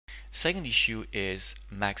Second issue is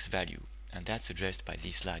max value, and that's addressed by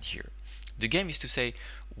this slide here. The game is to say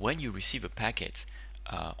when you receive a packet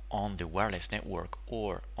on the wireless network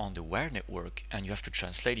or on the wired network, and you have to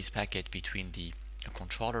translate this packet between the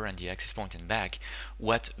controller and the access point and back,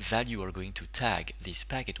 what value you are going to tag this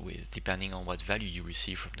packet with, depending on what value you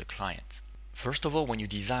receive from the client. First of all, when you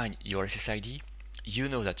design your SSID, you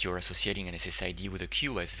know that you're associating an SSID with a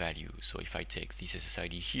QoS value. So if I take this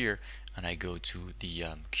SSID here and I go to the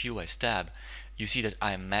QoS tab, you see that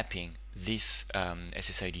I am mapping this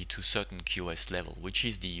SSID to certain QoS level, which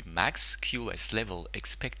is the max QoS level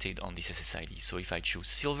expected on this SSID. So if I choose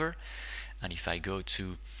silver, and if I go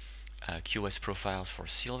to QoS profiles for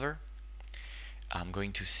silver, I'm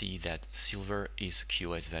going to see that silver is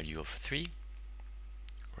QoS value of 3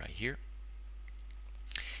 right here.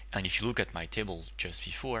 And if you look at my table just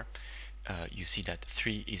before, you see that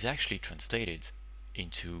 3 is actually translated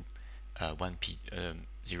into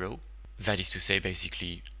 1P0. That is to say,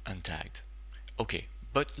 basically untagged. Okay,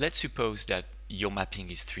 but let's suppose that your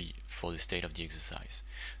mapping is 3 for the state of the exercise.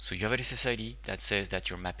 So you have an SSID that says that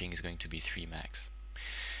your mapping is going to be 3 max.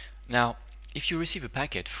 Now, if you receive a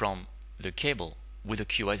packet from the cable with a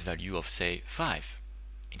QoS value of, say, 5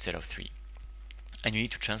 instead of 3, and you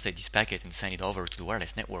need to translate this packet and send it over to the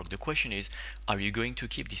wireless network, the question is, are you going to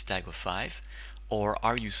keep this tag of 5, or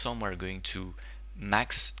are you somewhere going to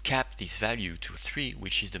max cap this value to 3,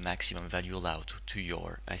 which is the maximum value allowed to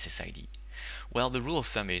your SSID? Well, the rule of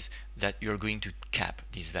thumb is that you're going to cap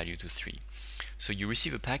this value to 3. So you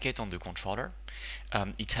receive a packet on the controller.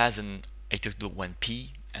 It has an 802.1p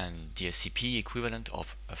and DSCP equivalent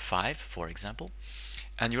of a 5, for example.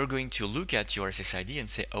 And you're going to look at your SSID and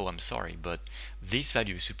say, oh, I'm sorry, but this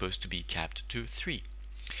value is supposed to be capped to 3.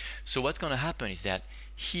 So what's going to happen is that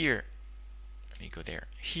here, let me go there,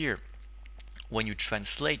 here, when you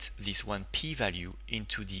translate this 1p value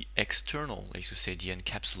into the external, let's say the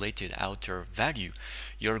encapsulated outer value,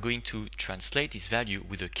 you're going to translate this value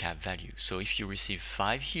with a cap value. So if you receive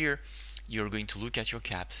 5 here, you're going to look at your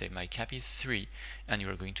cap, say my cap is 3, and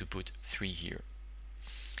you're going to put 3 here.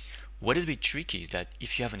 What is a bit tricky is that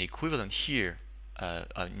if you have an equivalent here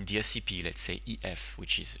in DSCP, let's say EF,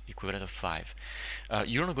 which is equivalent of 5,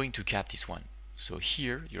 you're not going to cap this one. So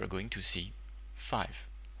here you're going to see 5,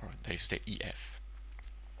 or that is to say EF.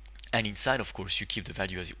 And inside, of course, you keep the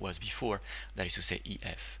value as it was before, that is to say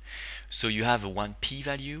EF. So you have a 1P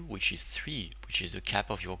value, which is 3, which is the cap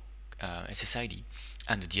of your SSID,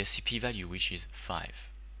 and the DSCP value, which is 5.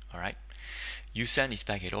 All right? You send this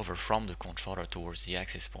packet over from the controller towards the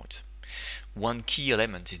access point. One key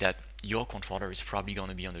element is that your controller is probably going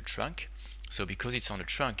to be on the trunk. So because it's on the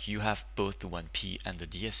trunk, you have both the 1P and the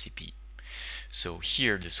DSCP. So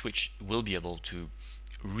here the switch will be able to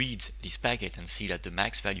read this packet and see that the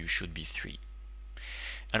max value should be 3.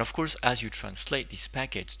 And of course, as you translate this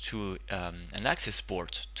packet to an access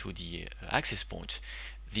port to the access point,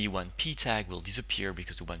 the 1P tag will disappear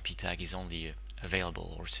because the 1P tag is only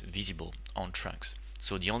available or visible on trunks.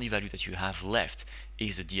 So the only value that you have left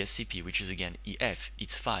is the DSCP, which is again EF.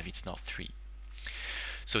 It's 5, it's not 3.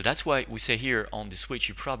 So that's why we say here on the switch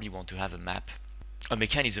you probably want to have a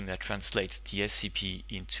mechanism that translates DSCP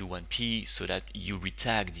into 1P so that you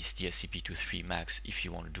retag this DSCP to 3 max if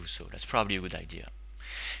you want to do so. That's probably a good idea.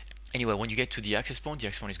 Anyway, when you get to the access point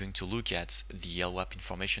is going to look at the LWAP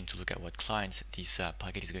information to look at what client this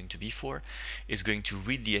packet is going to be for. It's going to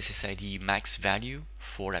read the SSID max value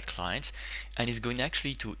for that client, and it's going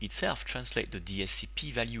actually to itself translate the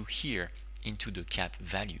DSCP value here into the cap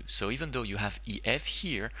value. So even though you have EF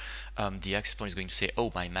here, the access point is going to say,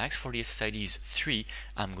 oh, my max for the SSID is 3.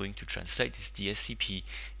 I'm going to translate this DSCP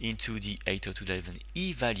into the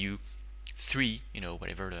 802.11e value 3,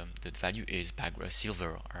 whatever the value is, background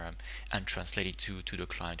silver, and translate it to the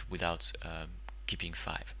client without keeping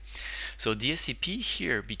 5. So DSCP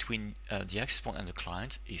here between the access point and the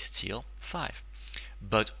client is still 5.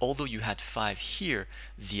 But although you had 5 here,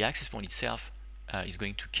 the access point itself is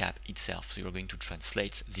going to cap itself. So you're going to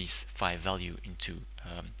translate this 5 value into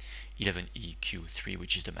 11EQ3,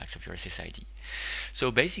 which is the max of your SSID. So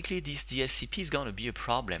basically this DSCP is going to be a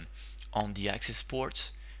problem on the access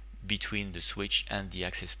ports between the switch and the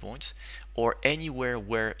access points, or anywhere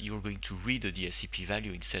where you're going to read the DSCP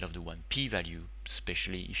value instead of the 1P value,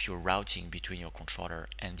 especially if you're routing between your controller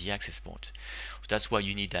and the access point. So that's why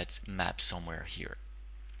you need that map somewhere here.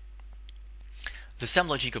 The same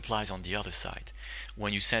logic applies on the other side.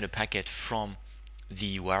 When you send a packet from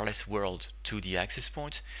the wireless world to the access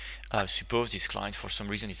point, suppose this client for some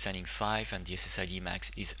reason is sending 5 and the SSID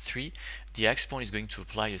max is 3, the access point is going to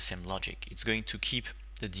apply the same logic. It's going to keep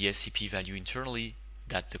the DSCP value internally,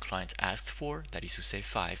 that the client asks for, that is to say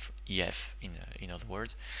 5, EF in other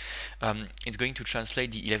words, it's going to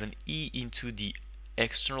translate the 11E into the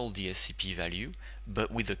external DSCP value,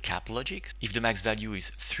 but with the cap logic. If the max value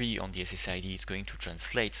is 3 on the SSID, it's going to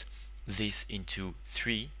translate this into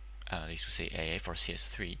 3, is to say AF or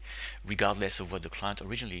CS3, regardless of what the client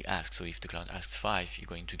originally asked. So if the client asks 5, you're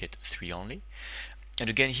going to get 3 only. And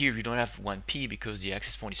again, here you don't have 1P because the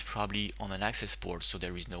access point is probably on an access port, so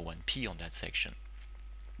there is no 1P on that section.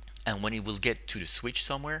 And when it will get to the switch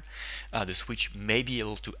somewhere, the switch may be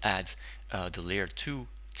able to add the layer 2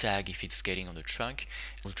 tag if it's getting on the trunk.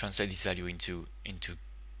 It will translate this value into it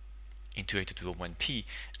to the 1P,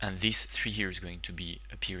 and this 3 here is going to be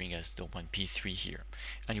appearing as the 1P3 here.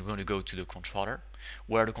 And you're going to go to the controller,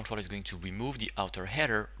 where the controller is going to remove the outer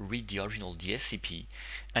header, read the original DSCP,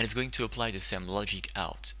 and it's going to apply the same logic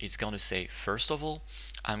out. It's going to say, first of all,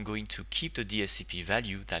 I'm going to keep the DSCP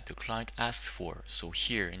value that the client asks for. So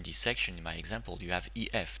here in this section, in my example, you have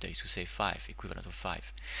EF, that is to say 5, equivalent of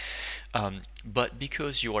 5. But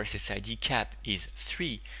because your SSID cap is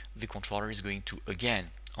 3, the controller is going to,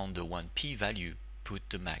 again, on the 1P value, put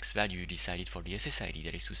the max value you decided for the SSID,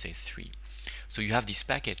 that is to say 3. So you have this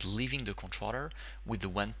packet leaving the controller with the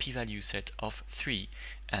 1P value set of 3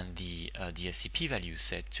 and the DSCP value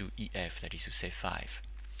set to EF, that is to say 5.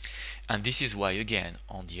 And this is why, again,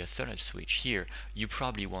 on the Ethernet switch here, you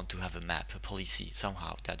probably want to have a map, a policy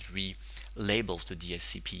somehow that relabels the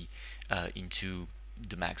DSCP into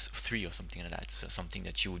the max of 3 or something like that, so something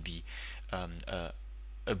that you would be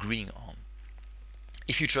agreeing on.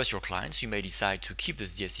 If you trust your clients, you may decide to keep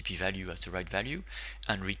this DSCP value as the right value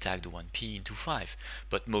and retag the 1P into 5.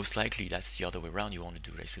 But most likely that's the other way around you want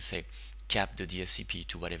to do, that is to say, cap the DSCP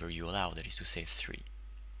to whatever you allow, that is to say 3.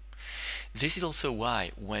 This is also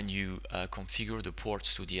why when you configure the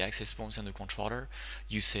ports to the access points and the controller,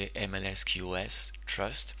 you say MLS QoS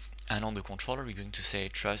trust, and on the controller you're going to say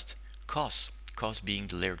trust QoS. QoS being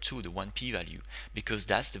the layer 2, the 1P value, because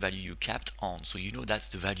that's the value you capped on, so you know that's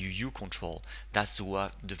the value you control, that's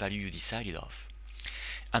the value you decided of.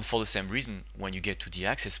 And for the same reason, when you get to the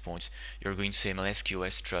access point, you're going to say MLS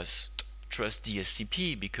QoS trust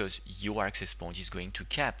DSCP, because your access point is going to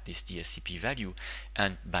cap this DSCP value,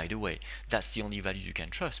 and by the way, that's the only value you can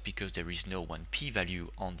trust because there is no 1P value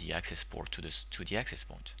on the access port to the access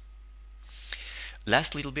point.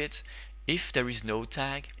 Last little bit, if there is no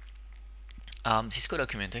tag, Cisco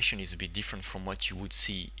documentation is a bit different from what you would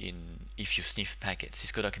see if you sniff packets.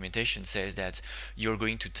 Cisco documentation says that you're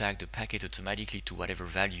going to tag the packet automatically to whatever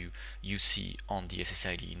value you see on the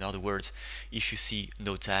SSID. In other words, if you see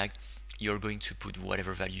no tag, you're going to put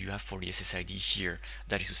whatever value you have for the SSID here,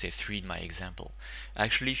 that is to say 3 in my example.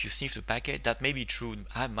 Actually, if you sniff the packet, that may be true,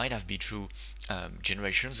 might have been true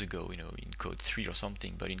generations ago, in code 3 or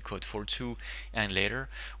something, but in code 4.2 and later,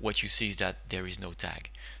 what you see is that there is no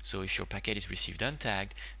tag. So if your packet is received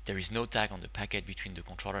untagged, there is no tag on the packet between the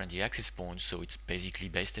controller and the access point, so it's basically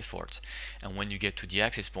best effort. And when you get to the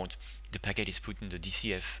access point, the packet is put in the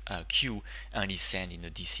DCF queue and is sent in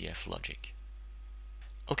the DCF logic.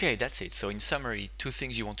 Okay, that's it. So in summary, 2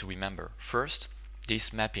 things you want to remember. First,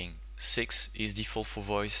 this mapping 6 is default for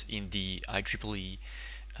voice in the IEEE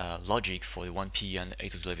logic for the 1P and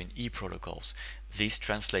 802.11e protocols. This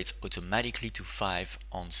translates automatically to 5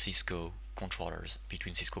 on Cisco controllers,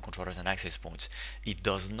 between Cisco controllers and access points. It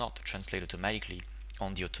does not translate automatically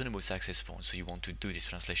on the autonomous access point, so you want to do this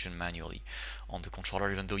translation manually. On the controller,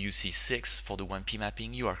 even though you see 6 for the 1P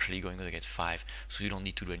mapping, you're actually going to get 5, so you don't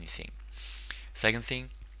need to do anything. Second thing,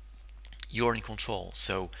 you're in control,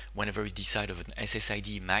 so whenever you decide of an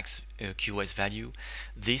SSID max QoS value,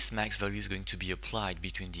 this max value is going to be applied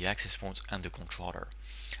between the access point and the controller.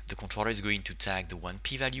 The controller is going to tag the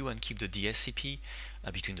 1P value and keep the DSCP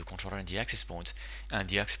between the controller and the access point, and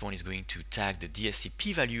the access point is going to tag the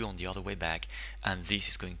DSCP value on the other way back, and this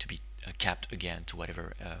is going to be capped again to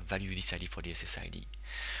whatever value you decided for the SSID.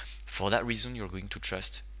 For that reason, you're going to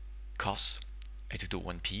trust QoS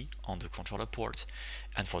 802.1p on the controller port,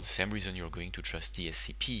 and for the same reason you're going to trust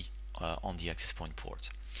DSCP on the access point port.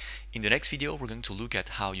 In the next video, we're going to look at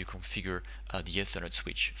how you configure the Ethernet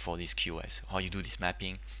switch for this QoS, how you do this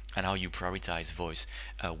mapping, and how you prioritize voice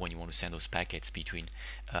when you want to send those packets between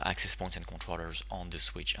access points and controllers on the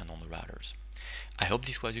switch and on the routers. I hope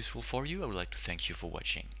this was useful for you. I would like to thank you for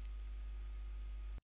watching.